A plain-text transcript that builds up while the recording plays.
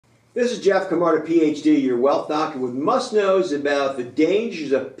This is Jeff Camarda, PhD, your wealth doctor with must-knows about the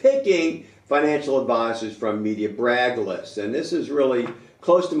dangers of picking financial advisors from media brag lists. And this is really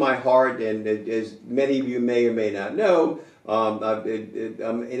close to my heart, and as many of you may or may not know,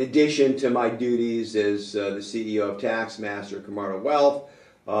 in addition to my duties as the CEO of TaxMaster Camarda Wealth,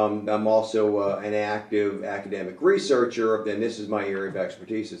 I'm also an active academic researcher, and this is my area of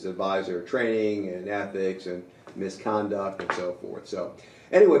expertise as advisor training and ethics and misconduct and so forth. So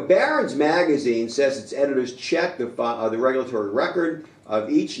anyway, Barron's magazine says its editors check the regulatory record of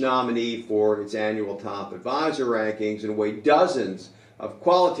each nominee for its annual top advisor rankings and weigh dozens of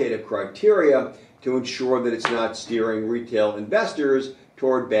qualitative criteria to ensure that it's not steering retail investors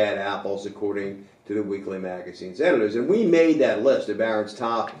toward bad apples, according to the weekly magazine's editors. And we made that list of Barron's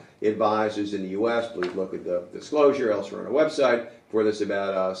top advisors in the U.S. Please look at the disclosure elsewhere on our website for this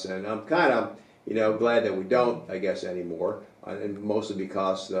about us. And I'm kind of, glad that we don't, I guess, anymore. And mostly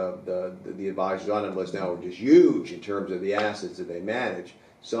because the advisors on that list now are just huge in terms of the assets that they manage.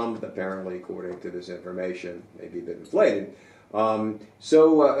 Some apparently, according to this information, maybe a bit inflated.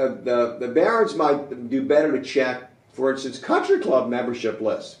 The Barron's might do better to check, for instance, country club membership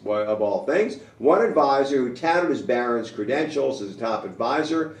lists, of all things. One advisor who touted his Barron's credentials as a top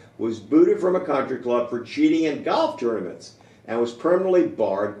advisor was booted from a country club for cheating in golf tournaments and was permanently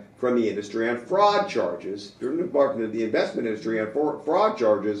barred from the industry on fraud charges, from the investment industry on fraud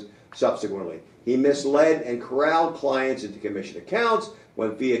charges subsequently. He misled and corralled clients into commission accounts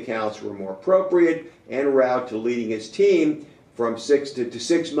when fee accounts were more appropriate, en route to leading his team from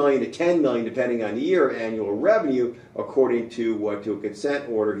 $6 million to $10 million, depending on the year, annual revenue, according to a consent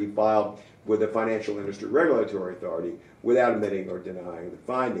order he filed with the Financial Industry Regulatory Authority, without admitting or denying the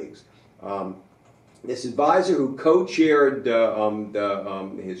findings. This advisor, who co-chaired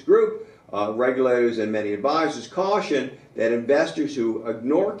his group, regulators and many advisors, cautioned that investors who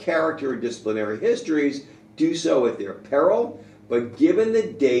ignore character and disciplinary histories do so at their peril. But given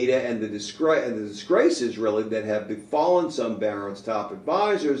the data and the disgraces, really, that have befallen some Barron's top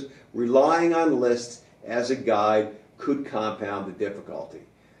advisors, relying on lists as a guide could compound the difficulty.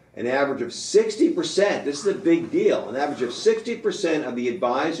 An average of 60%, this is a big deal, an average of 60% of the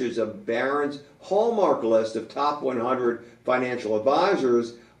advisors of Barron's hallmark list of top 100 financial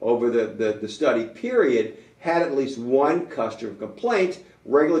advisors over the study period had at least one customer complaint,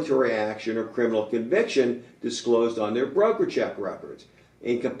 regulatory action, or criminal conviction disclosed on their broker check records.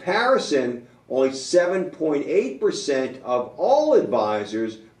 In comparison, only 7.8% of all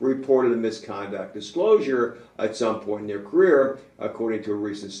advisors reported a misconduct disclosure at some point in their career, according to a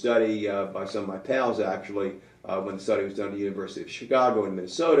recent study by some of my pals, actually, when the study was done at the University of Chicago in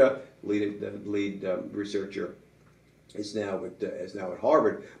Minnesota. The lead researcher is now at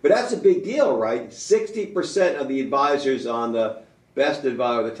Harvard. But that's a big deal, right? 60% of the advisors on the best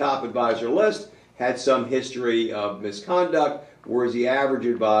advisor, the top advisor list, had some history of misconduct, whereas the average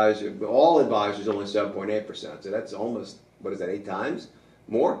advisor, all advisors, only 7.8%. So that's almost, 8 times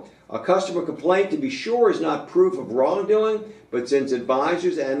more? A customer complaint, to be sure, is not proof of wrongdoing, but since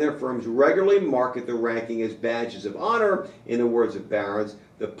advisors and their firms regularly market the ranking as badges of honor, in the words of Barron's,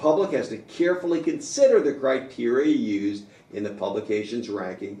 the public has to carefully consider the criteria used in the publication's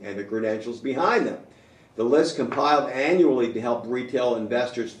ranking and the credentials behind them. The list compiled annually to help retail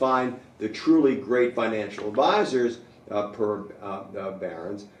investors find the truly great financial advisors, per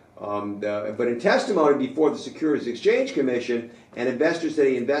Barron's. But in testimony before the Securities Exchange Commission, an investor said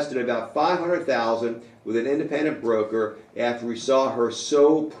he invested about $500,000 with an independent broker after he saw her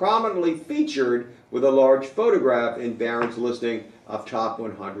so prominently featured with a large photograph in Barron's listing of top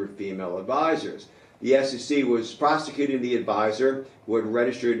 100 female advisors. The SEC was prosecuting the advisor, who had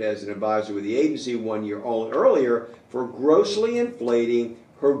registered as an advisor with the agency 1 year earlier, for grossly inflating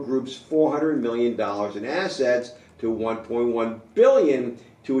her group's $400 million in assets to $1.1 billion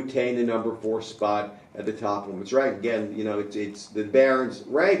to attain the number 4 spot at the top women's rank. Again, it's the Barron's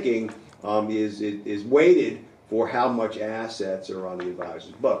ranking is weighted for how much assets are on the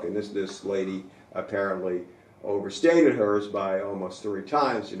advisor's book, and this lady apparently overstated hers by almost 3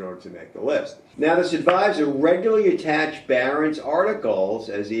 times in order to make the list. Now, this advisor regularly attached Barron's articles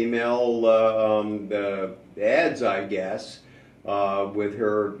as email ads, I guess, with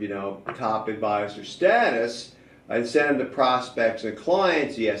her, top advisor status, and sent them to prospects and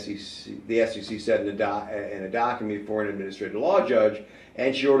clients, the SEC said in a document before an administrative law judge,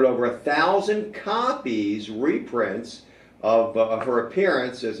 and she ordered over 1,000 copies, reprints, of her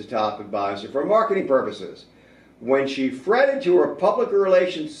appearance as a top advisor for marketing purposes. When she fretted to her public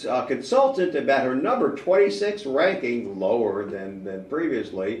relations consultant about her number 26 ranking, lower than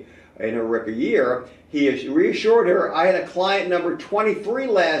previously, in a year. He reassured her, I had a client number 23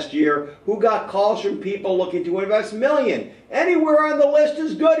 last year who got calls from people looking to invest $1 million. Anywhere on the list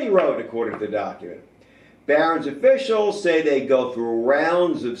is good, he wrote, according to the document. Barron's officials say they go through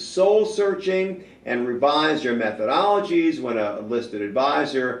rounds of soul searching and revise their methodologies when a listed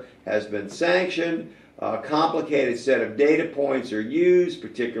advisor has been sanctioned. A complicated set of data points are used,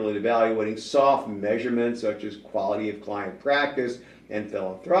 particularly evaluating soft measurements such as quality of client practice and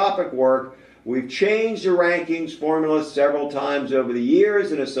philanthropic work. We've changed the rankings formula several times over the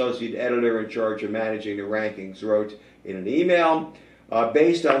years, an associate editor in charge of managing the rankings wrote in an email.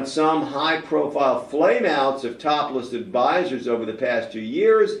 Based on some high-profile flameouts of top-listed advisors over the past 2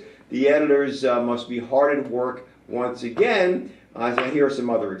 years, the editors must be hard at work once again. Here are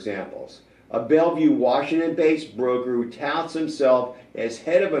some other examples. A Bellevue, Washington-based broker who touts himself as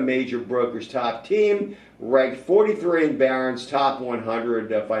head of a major broker's top team, ranked 43 in Barron's top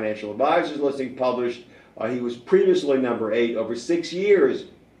 100 financial advisors listing published. He was previously number 8 over 6 years.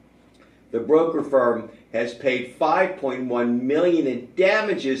 The broker firm has paid $5.1 million in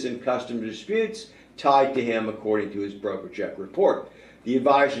damages in customer disputes tied to him, according to his broker check report. The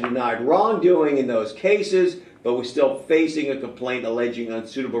advisor denied wrongdoing in those cases, but was still facing a complaint alleging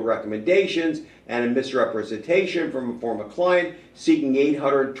unsuitable recommendations and a misrepresentation from a former client seeking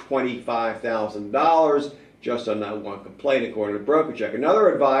 $825,000 just on that one complaint, according to broker check. Another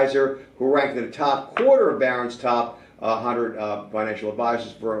advisor who ranked in the top quarter of Barron's top 100 financial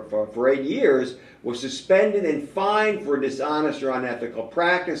advisors for 8 years was suspended and fined for dishonest or unethical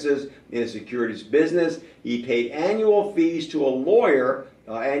practices in a securities business. He paid annual fees to a lawyer,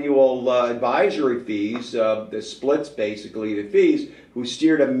 annual advisory fees, the splits basically the fees, who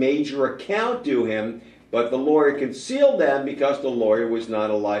steered a major account to him, but the lawyer concealed them because the lawyer was not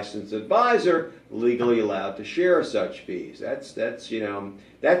a licensed advisor legally allowed to share such fees. That's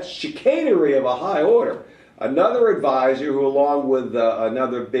chicanery of a high order. Another advisor who, along with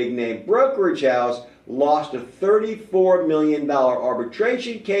another big-name brokerage house, lost a $34 million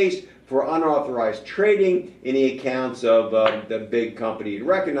arbitration case for unauthorized trading in the accounts of the big company he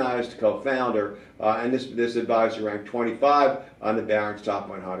recognized, co-founder, and this advisor ranked 25 on the Barron's top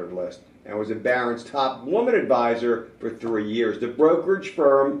 100 list and was a Barron's top woman advisor for 3 years. The brokerage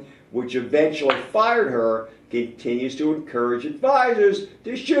firm, which eventually fired her, continues to encourage advisors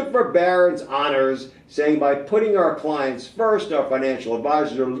to shoot for Barron's honors, saying, by putting our clients first, our financial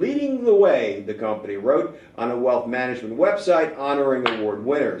advisors are leading the way, the company wrote on a wealth management website honoring award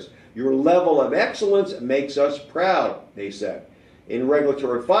winners. Your level of excellence makes us proud, they said. In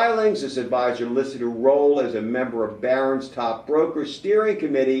regulatory filings, this advisor listed her role as a member of Barron's top broker steering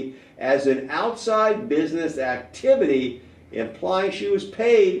committee as an outside business activity, implying she was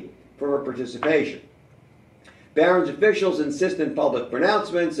paid for her participation. Barron's officials insist in public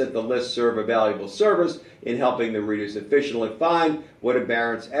pronouncements that the lists serve a valuable service in helping the readers efficiently find what a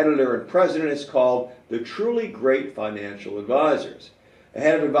Barron's editor and president has called the truly great financial advisors. The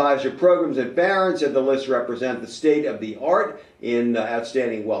head of advisor programs at Barron said the lists represent the state of the art in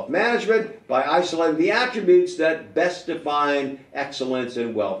outstanding wealth management by isolating the attributes that best define excellence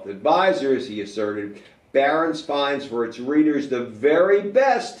in wealth advisors, he asserted. Barron's finds for its readers the very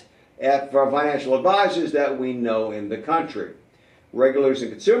best for financial advisors that we know in the country. Regulators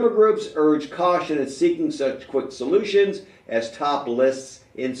and consumer groups urge caution in seeking such quick solutions as top lists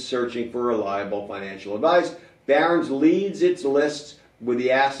in searching for reliable financial advice. Barron's leads its lists with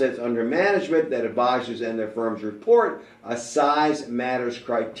the assets under management that advisors and their firms report, a size matters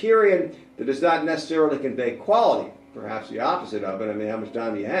criterion that does not necessarily convey quality, perhaps the opposite of it. I mean, how much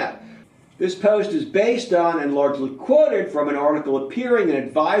time do you have? This post is based on and largely quoted from an article appearing in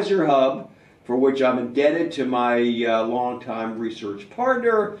Advisor Hub, for which I'm indebted to my longtime research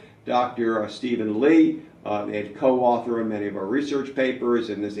partner, Dr. Stephen Lee, and co-author in many of our research papers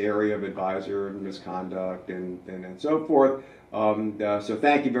in this area of advisor misconduct and so forth. So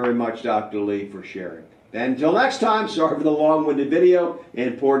thank you very much, Dr. Lee, for sharing. And until next time, sorry for the long-winded video,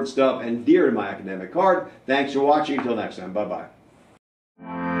 important stuff and dear to my academic heart. Thanks for watching. Until next time, bye-bye.